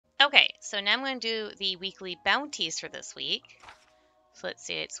Okay, so now I'm going to do the weekly bounties for this week. So let's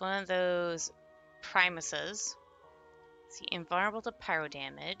see, it's one of those Primuses. Let's see, invulnerable to pyro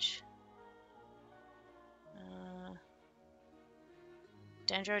damage.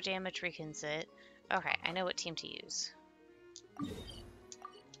 Dendro damage weakens it. Okay, I know what team to use.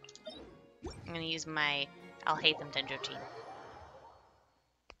 I'm going to use my I'll hate them Dendro team.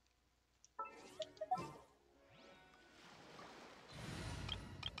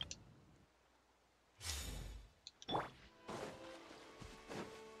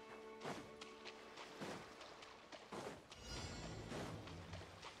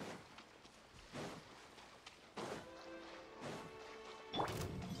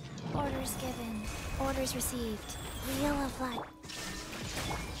 Orders given. Orders received. Wheel of life.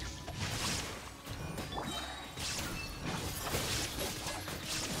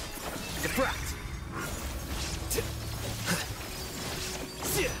 Defract!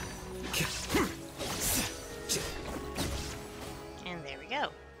 And there we go.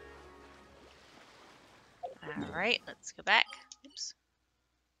 Alright, let's go back. Oops.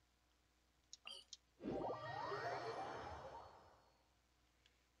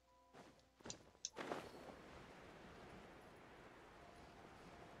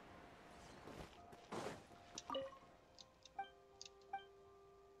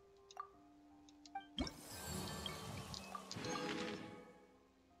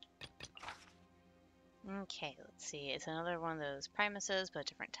 Okay, let's see. It's another one of those Primuses, but a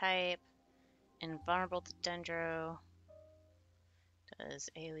different type. Invulnerable to Dendro. Does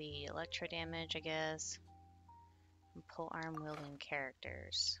AoE electro damage, I guess. And pole arm wielding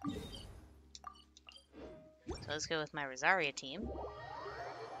characters. So let's go with my Rosaria team.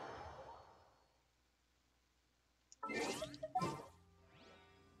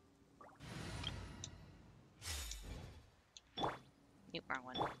 Nope, wrong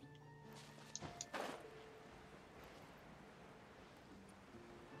one.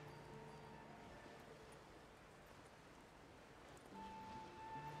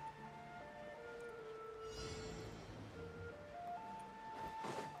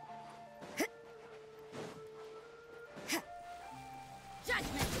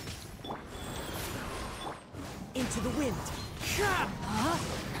 Into the wind!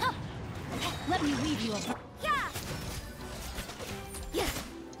 Let me weave you a... Yeah! Yeah!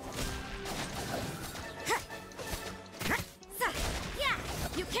 Yeah!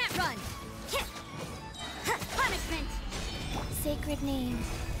 You can't run! Punishment! Sacred name.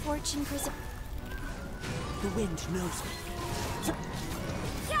 Fortune preserve... The wind knows me.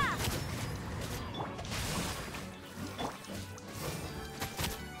 Yeah!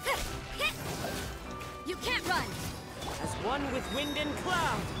 You can't run! As one with wind and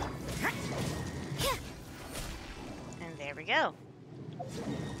cloud! And there we go.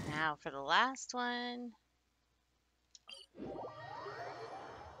 Now for the last one.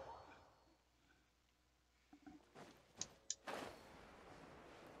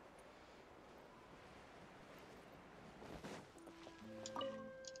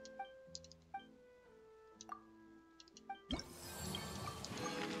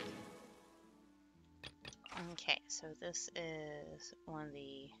 Okay, so this is one of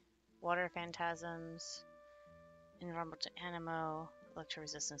the water phantasms. Invulnerable to Animo. Electro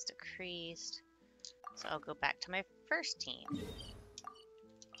resistance decreased. So I'll go back to my first team.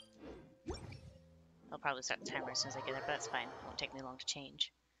 I'll probably start the timer as soon as I get it, but that's fine. It won't take me long to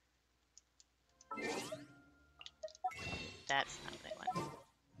change. That's not what I want.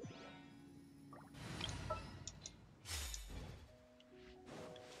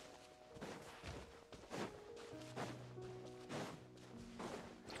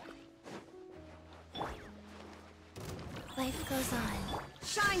 Life goes on.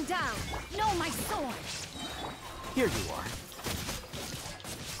 Shine down! No, my sword! Here you are.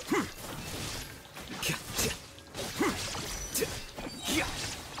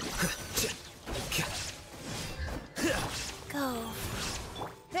 Go.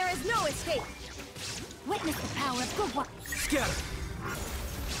 There is no escape! Witness the power of good work. Scatter!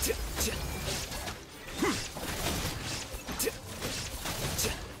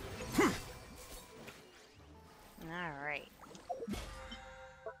 Alright.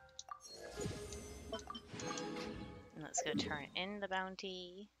 And let's go turn in the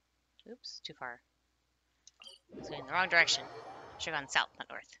bounty. Oops, too far. It's going in the wrong direction. Should have gone south, not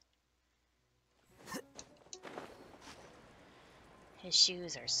north. His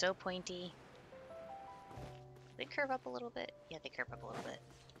shoes are so pointy. They curve up a little bit. Yeah, they curve up a little bit.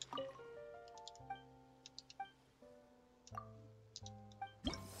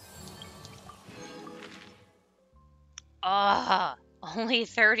 Ah! Only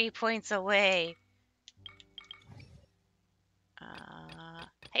 30 points away.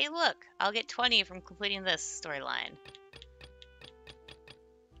 Hey, look! I'll get 20 from completing this storyline.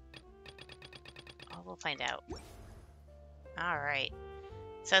 Oh, we'll find out. Alright.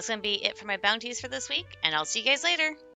 So that's going to be it for my bounties for this week, and I'll see you guys later.